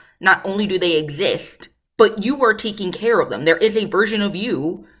universe Not only do they exist, but you are taking care of them. There is a version of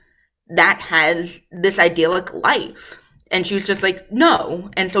you that has this idyllic life. And she was just like, no.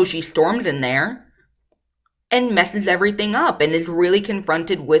 And so she storms in there and messes everything up and is really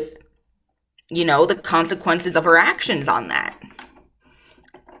confronted with, the consequences of her actions on that.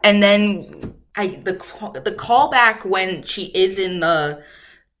 And then the callback when she is in the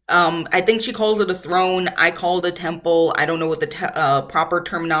I think she calls it a throne. I call it a temple. I don't know what the proper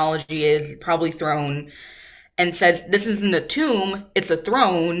terminology is. Probably throne. And says this isn't a tomb, it's a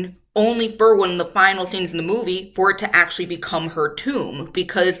throne, only for one of the final scenes in the movie for it to actually become her tomb,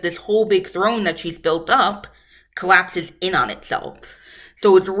 because this whole big throne that she's built up collapses in on itself.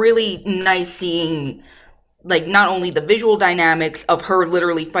 So it's really nice seeing, like, not only the visual dynamics of her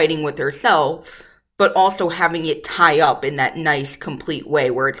literally fighting with herself, but also having it tie up in that nice complete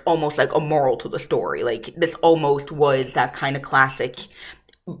way where it's almost like a moral to the story. Like, this almost was that kind of classic,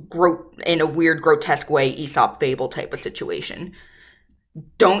 in a weird, grotesque way, Aesop fable type of situation.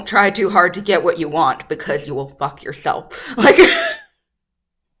 Don't try too hard to get what you want because you will fuck yourself. Like,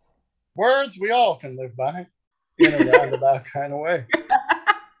 Words we all can live by in a roundabout kind of way.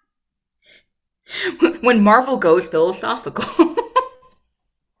 when Marvel goes philosophical.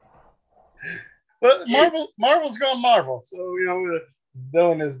 But Marvel's gone Marvel. So, the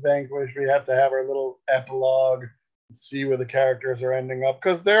villain is vanquished. We have to have our little epilogue, see where the characters are ending up,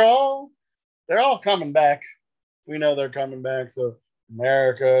 because they're all coming back. We know they're coming back. So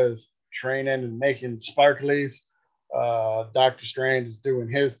America is training and making sparklies. Doctor Strange is doing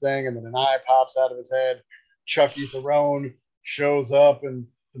his thing, and then an eye pops out of his head. Chucky Theron shows up in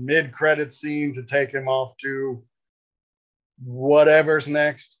the mid-credit scene to take him off to whatever's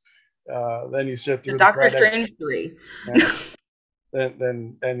next. Then you sit The through the Doctor credits. Strange 3. Yeah.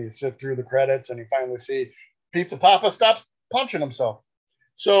 Then you sit through the credits and you finally see Pizza Papa stops punching himself.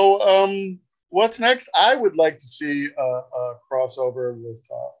 So what's next? I would like to see a crossover with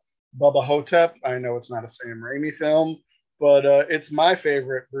Bubba Hotep. I know it's not a Sam Raimi film, but it's my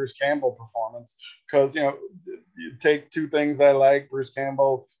favorite Bruce Campbell performance because you take two things I like, Bruce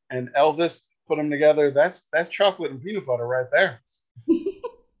Campbell and Elvis, put them together. That's chocolate and peanut butter right there.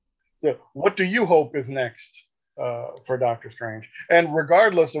 So, what do you hope is next for Doctor Strange? And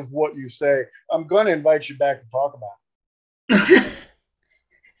regardless of what you say, I'm going to invite you back to talk about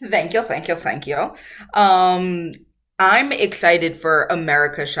Thank you, thank you, thank you. Um, I'm excited for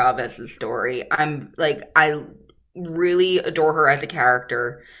America Chavez's story. I really adore her as a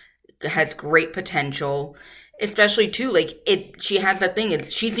character. Has great potential, especially too, like, it. She has that thing.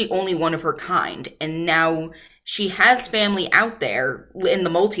 Is she's the only one of her kind, and now she has family out there in the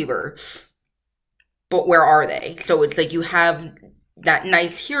multiverse, but where are they? So it's like you have that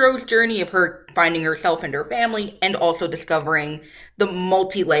nice hero's journey of her finding herself and her family, and also discovering the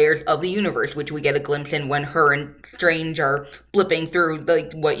multi layers of the universe, which we get a glimpse in when her and Strange are blipping through,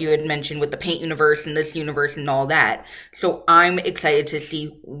 like what you had mentioned with the paint universe and this universe and all that. So I'm excited to see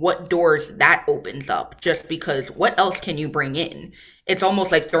what doors that opens up, just because what else can you bring in? It's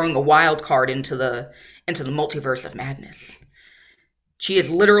almost like throwing a wild card into the multiverse of madness. She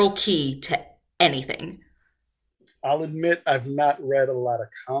is literal key to anything. I'll admit I've not read a lot of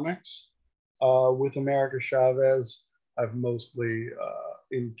comics with America Chavez. I've mostly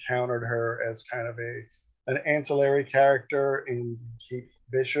encountered her as kind of an ancillary character in Kate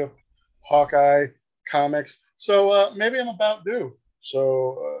Bishop, Hawkeye comics. So maybe I'm about due.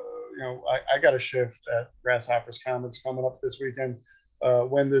 So I got a shift at Grasshoppers Comics coming up this weekend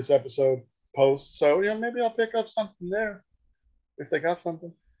when this episode posts. So maybe I'll pick up something there if they got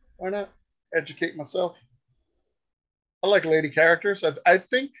something. Why not educate myself? I like lady characters. I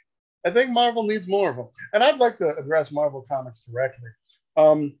think Marvel needs more of them, and I'd like to address Marvel Comics directly.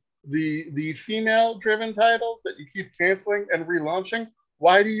 The female driven titles that you keep canceling and relaunching.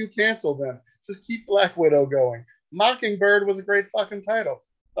 Why do you cancel them? Just keep Black Widow going. Mockingbird was a great fucking title.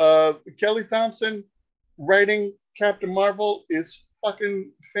 Kelly Thompson writing Captain Marvel is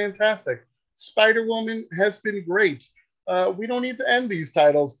fucking fantastic. Spider Woman has been great. We don't need to end these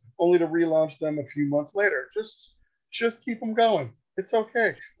titles only to relaunch them a few months later. Just keep them going. It's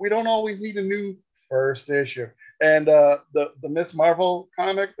okay. We don't always need a new first issue. And the Miss Marvel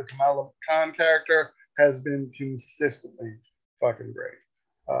comic, the Kamala Khan character, has been consistently fucking great.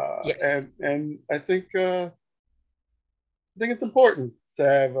 Yeah. And I think it's important to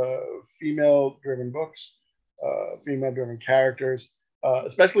have female driven books, female driven characters,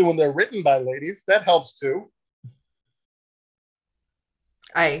 especially when they're written by ladies. That helps too.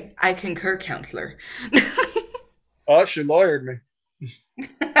 I concur, counselor. Oh, she lawyered me.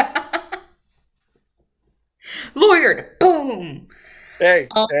 Lawyered. Boom. Hey,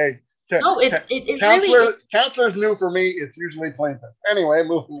 Um, hey, no, it really. counselor's new for me. It's usually plaintiff. Anyway,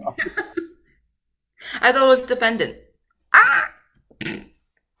 moving on. I thought it was defendant. Ah.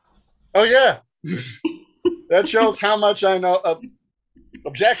 Oh yeah, that shows how much I know.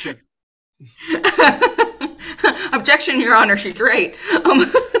 Objection. Objection, Your Honor. She's right.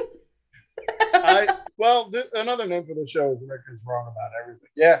 Another name for the show is Rick is wrong about everything.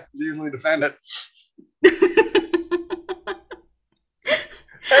 Yeah, usually defend it.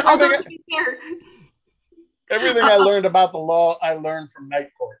 Everything, Although to be fair, everything I uh, learned about the law, I learned from Night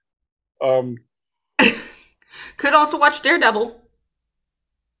Court. Um, could also watch Daredevil.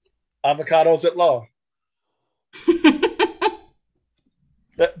 Avocados at law.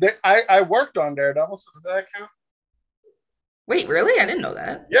 I worked on Daredevil, so does that count? Wait, really? I didn't know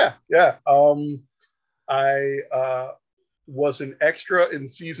that. Yeah, yeah. I was an extra in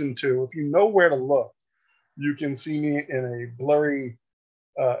season 2. If you know where to look, you can see me in a blurry,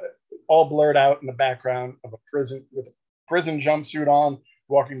 uh, all blurred out in the background of a prison with a prison jumpsuit on,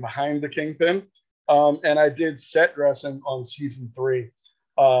 walking behind the Kingpin. And I did set dressing on season 3,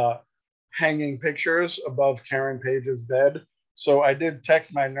 uh, hanging pictures above Karen Page's bed. So I did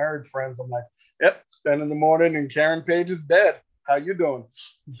text my nerd friends. I'm like, "Yep, spending the morning in Karen Page's bed. How you doing?"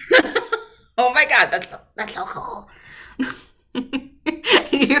 Oh my god, that's so cool.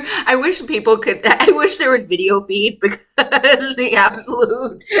 I wish people could. I wish there was video feed because the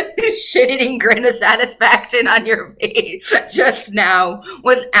absolute shit-eating grin of satisfaction on your face just now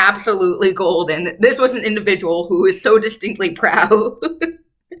was absolutely golden. This was an individual who is so distinctly proud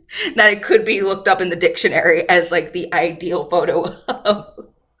that it could be looked up in the dictionary as like the ideal photo of.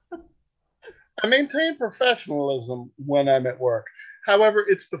 I maintain professionalism when I'm at work. However,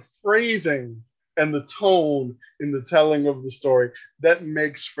 it's the phrasing and the tone in the telling of the story that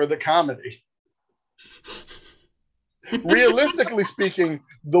makes for the comedy. Realistically speaking,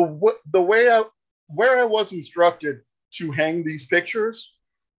 the way I where I was instructed to hang these pictures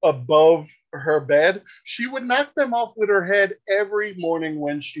above her bed, she would knock them off with her head every morning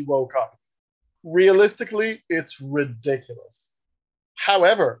when she woke up. Realistically, it's ridiculous.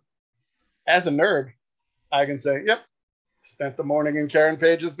 However, as a nerd, I can say, yep, spent the morning in Karen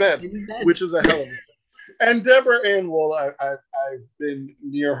Page's bed, In bed. which is a hell of a thing. And Deborah Ann Wool, I've been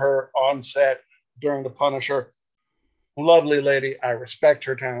near her on set during The Punisher. Lovely lady. I respect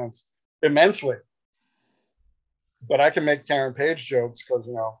her talents immensely. But I can make Karen Page jokes because,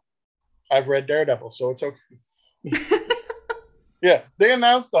 I've read Daredevil, so it's okay. Yeah, they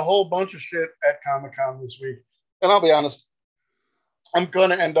announced a whole bunch of shit at Comic Con this week. And I'll be honest, I'm going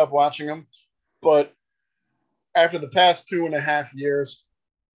to end up watching them. But after the past 2.5 years,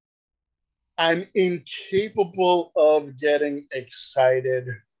 I'm incapable of getting excited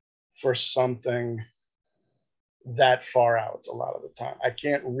for something that far out a lot of the time. I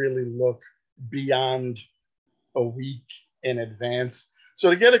can't really look beyond a week in advance. So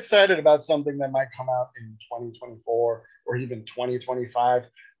to get excited about something that might come out in 2024 or even 2025,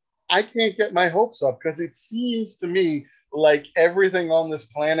 I can't get my hopes up because it seems to me like everything on this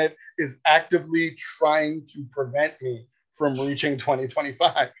planet is actively trying to prevent me from reaching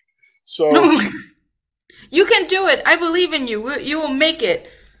 2025. So, You can do it. I believe in you. You will make it.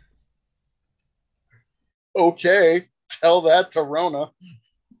 okay, tell that to Rona.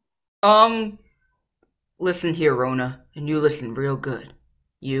 Um, listen here, Rona, and you listen real good.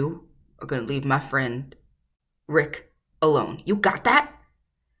 You are going to leave my friend Rick alone. You got that?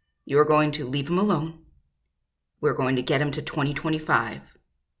 You're going to leave him alone. We're going to get him to 2025,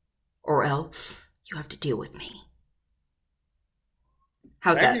 or else you have to deal with me.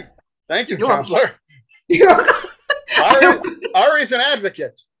 How's Thank you. that? Thank you, You're welcome. counselor. You're welcome. Ari, Ari's an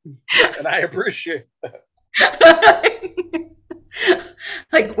advocate, and I appreciate that.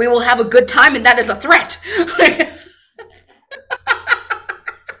 Like, we will have a good time, and that is a threat.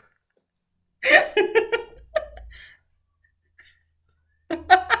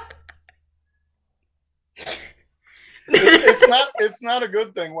 It's not a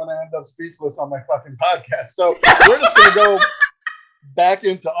good thing when I end up speechless on my fucking podcast. So we're just gonna go back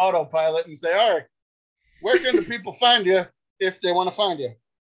into autopilot and say, all right, where can the people find you if they want to find you?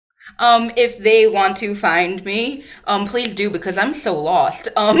 If they want to find me, please do because I'm so lost.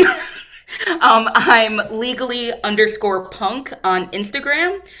 I'm legally underscore punk on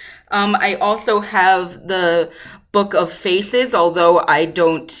Instagram. I also have the Book of Faces, although I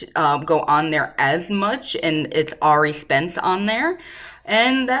don't go on there as much, and it's Ari Spence on there.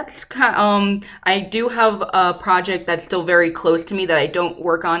 And that's kind. I do have a project that's still very close to me that I don't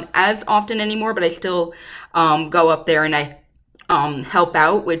work on as often anymore, but I still go up there and I help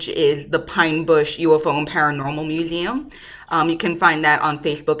out, which is the Pine Bush UFO and Paranormal Museum. You can find that on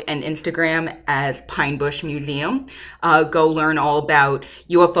Facebook and Instagram as Pine Bush Museum. Go learn all about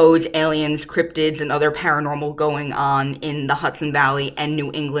UFOs, aliens, cryptids, and other paranormal going on in the Hudson Valley and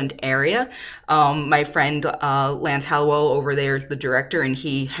New England area. My friend Lance Hallowell over there is the director, and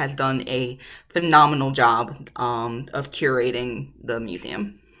he has done a phenomenal job of curating the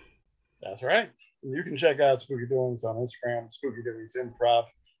museum. That's right. You can check out Spooky Doings on Instagram, Spooky Doings Improv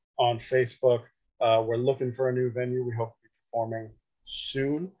on Facebook. We're looking for a new venue. We hope to be performing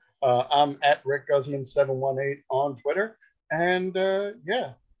soon. I'm at Rick Guzman 718 on Twitter. And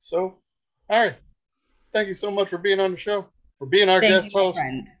yeah, so all right. Thank you so much for being on the show, for being our Thank guest you, my host.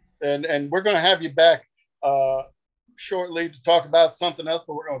 friend. And we're gonna have you back uh shortly to talk about something else,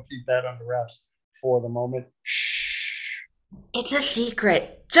 but we're gonna keep that under wraps for the moment. Shh. It's a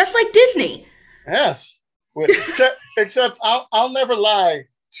secret, just like Disney. Yes. Except I'll never lie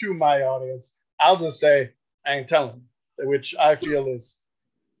to my audience. I'll just say I ain't telling them, which I feel is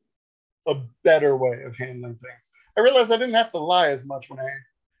a better way of handling things. I realized I didn't have to lie as much when I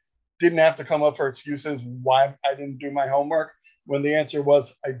didn't have to come up for excuses why I didn't do my homework when the answer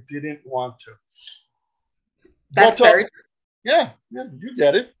was I didn't want to. That's But very yeah, yeah, you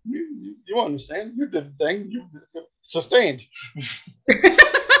get it. You understand. You did the thing. You sustained. true.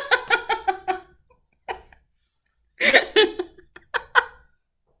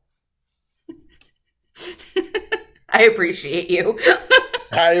 I appreciate you.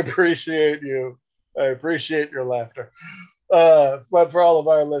 I appreciate you. I appreciate your laughter. But for all of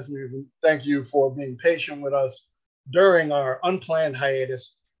our listeners, thank you for being patient with us during our unplanned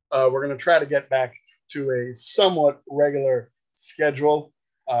hiatus. We're going to try to get back to a somewhat regular schedule,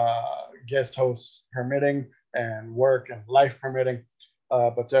 guest hosts permitting, and work and life permitting.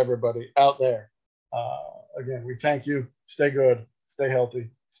 But to everybody out there, again, we thank you. Stay good, stay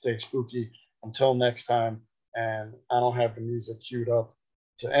healthy, stay spooky. Until next time. And I don't have the music queued up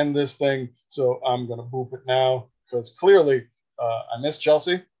to end this thing, so I'm going to boop it now because clearly I miss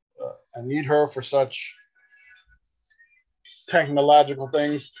Chelsea. I need her for such technological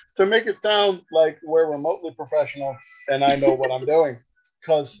things to make it sound like we're remotely professional and I know what I'm doing.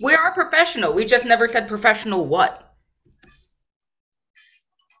 Because We are professional. We just never said professional what.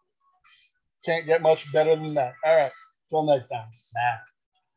 can't get much better than that. All right. Till next time. Nah.